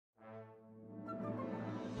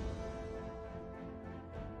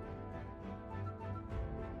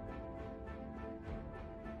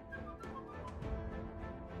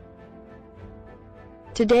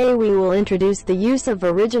Today we will introduce the use of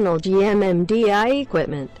original GM MDI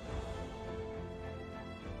equipment.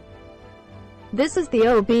 This is the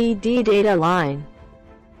OBD data line.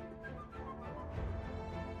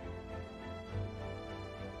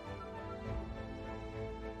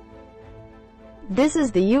 This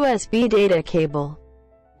is the USB data cable.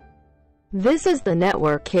 This is the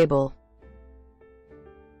network cable.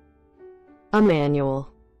 A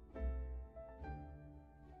manual.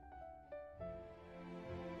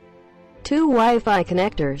 Two Wi-Fi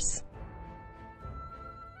connectors.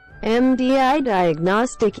 MDI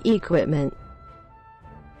diagnostic equipment.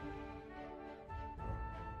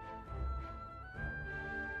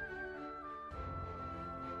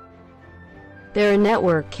 There are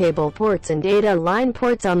network cable ports and data line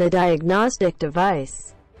ports on the diagnostic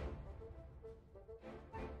device.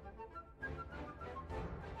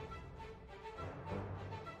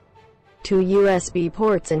 Two USB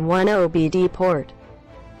ports and one OBD port.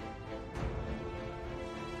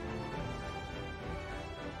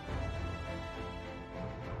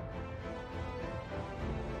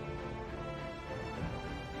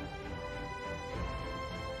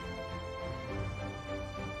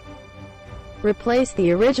 Replace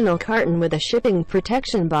the original carton with a shipping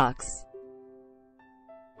protection box.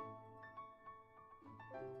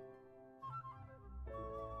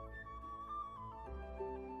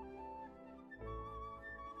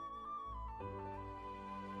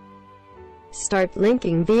 Start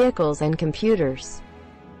linking vehicles and computers.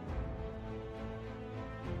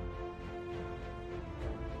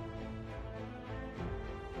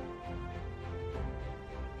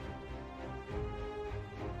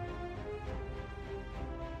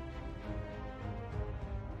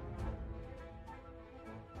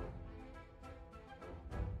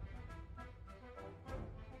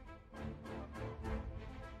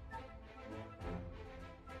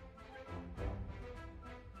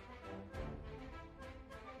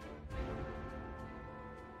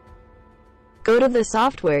 Go to the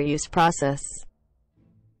software use process.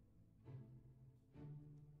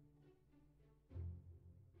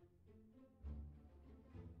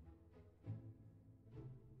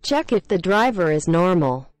 Check if the driver is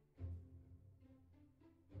normal.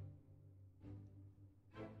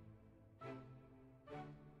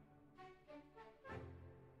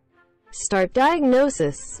 Start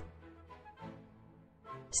diagnosis.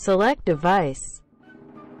 Select device.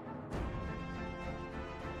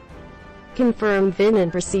 Confirm VIN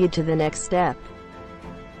and proceed to the next step.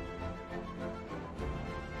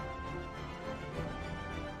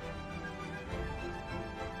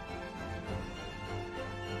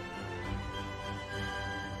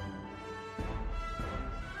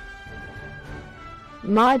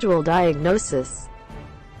 Module diagnosis.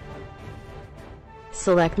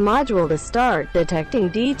 Select module to start detecting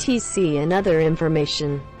DTC and other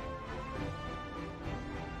information.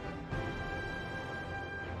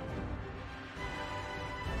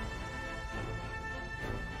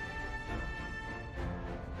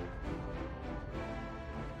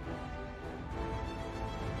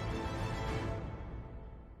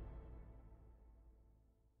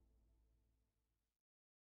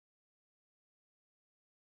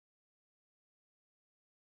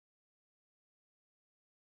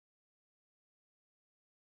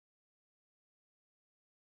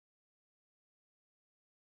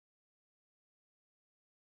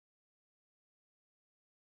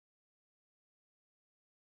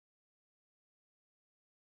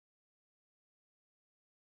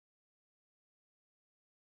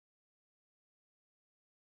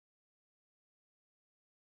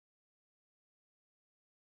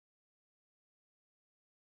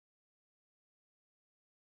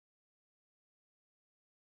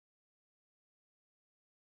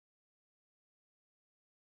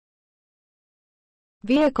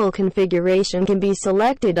 Vehicle configuration can be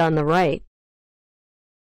selected on the right.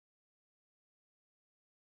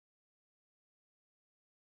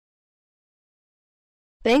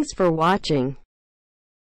 Thanks for watching.